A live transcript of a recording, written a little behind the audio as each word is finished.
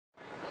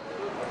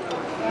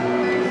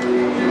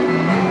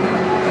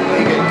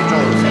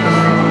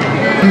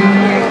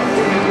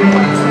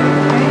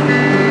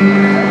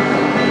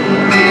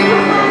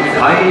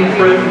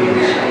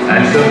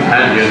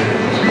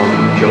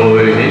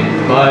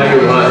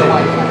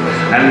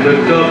and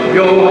lift up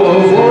your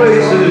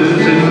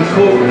voices in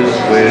chorus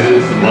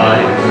with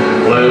mine.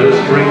 Let us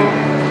drink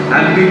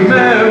and be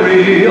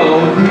merry,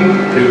 all drink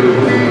to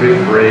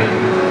refrain,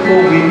 for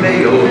we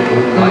may or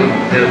might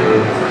never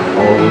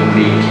all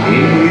meet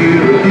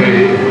here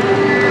again.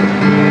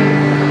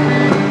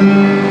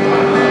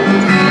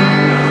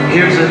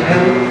 Here's a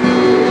health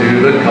to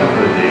the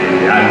company,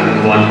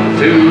 and one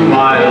to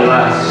my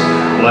lass.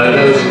 Let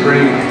us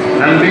drink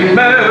and be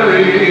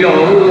merry,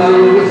 all out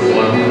of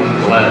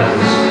one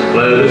glass.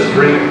 Let us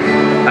drink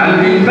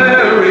and be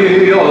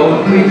merry,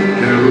 all drink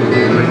to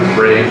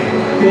refrain,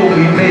 for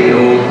we may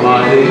or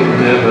might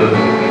never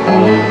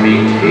all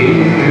meet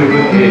here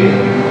again.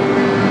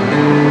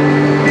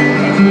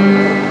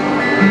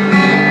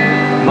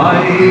 My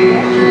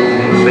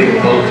things may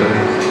falter,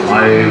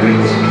 my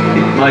wits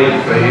it might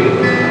fail,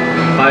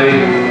 my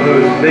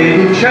earth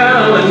may be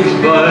challenged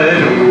by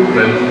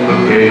November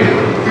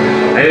gale.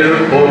 Ere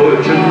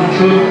fortune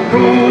should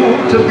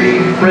prove to be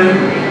friend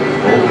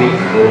or be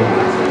foe,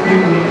 you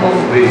will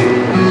always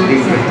be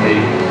with me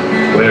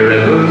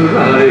wherever I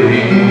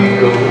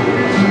go.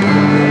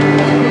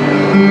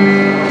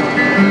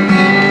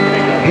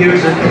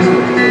 Here's a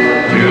health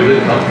to the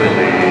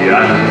company,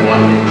 and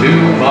one to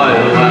my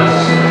lass.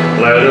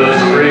 Let us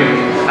drink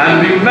and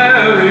be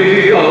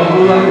merry,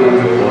 all out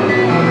of one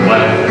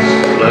glass.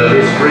 Let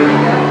us drink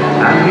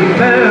and be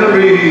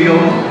merry,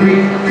 all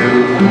drink to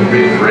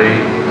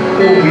refrain,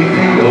 for we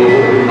may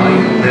or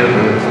might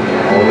never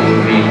all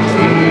meet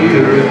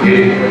here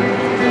again.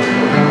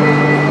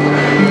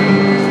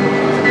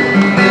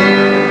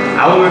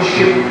 Our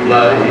ship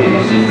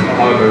lies in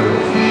harbor,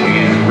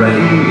 she's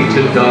ready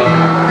to dock.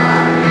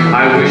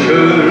 I wish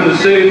her a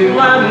safe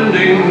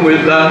landing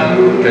without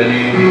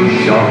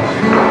any shock.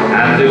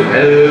 And if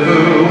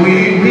ever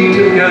we meet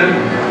again,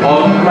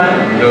 on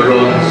land or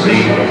on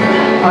sea,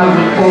 I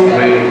will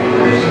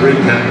always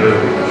remember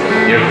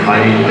your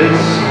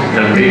kindness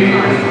to me.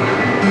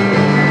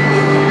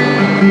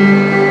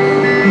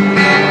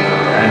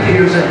 And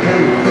here's a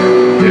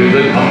health to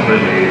the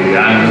company,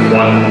 and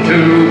one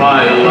to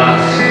my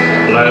lass.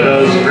 Let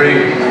us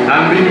drink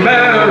and be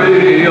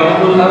merry,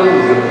 all out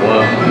of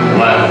one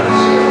glass.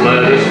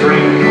 Let us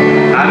drink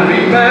and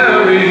be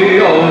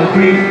merry, all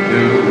drink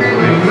to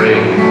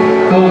refrain,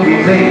 for we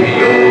may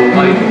or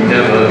might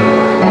never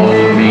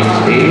all meet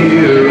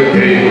here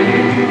again.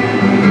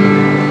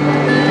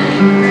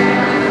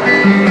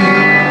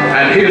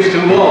 And here's to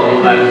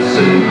all lads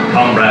and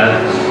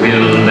comrades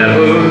we'll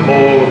never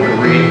more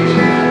greet.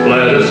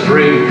 Let us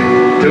drink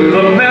to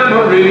the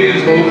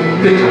memories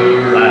both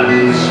bitter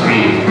and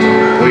sweet.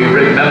 We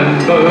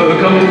remember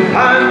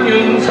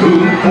companions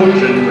whom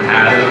fortune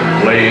had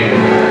played,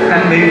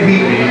 and may we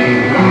be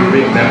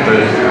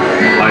remembered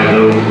by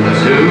those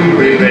who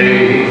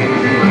remain.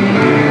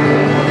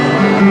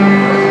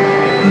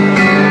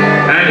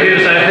 And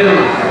here's a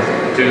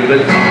health to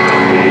the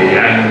company,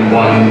 and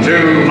one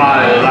to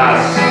my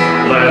lass.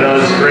 Let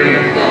us drink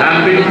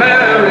and be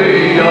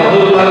merry,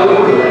 all out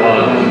of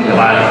one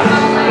glass.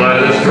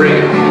 Let us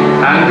drink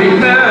and be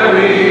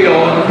merry,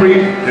 all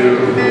drink to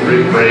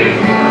refrain,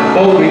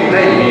 for we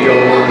may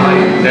or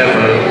might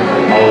never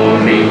all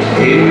meet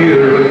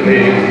here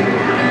again.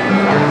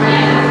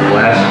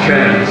 Last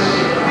chance.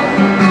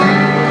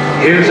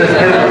 Here's a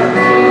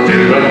health to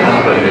the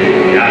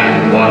company,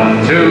 and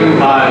one to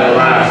my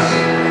lass.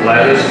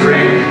 Let us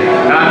drink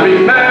and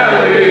be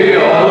merry,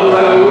 all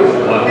out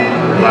of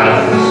one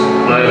glass.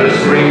 Let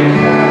us drink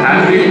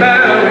and be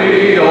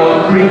merry,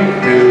 all drink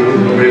to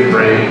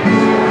refrain,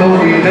 for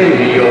we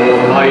may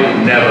or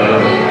might never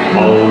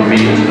all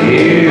meet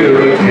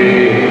here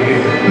again.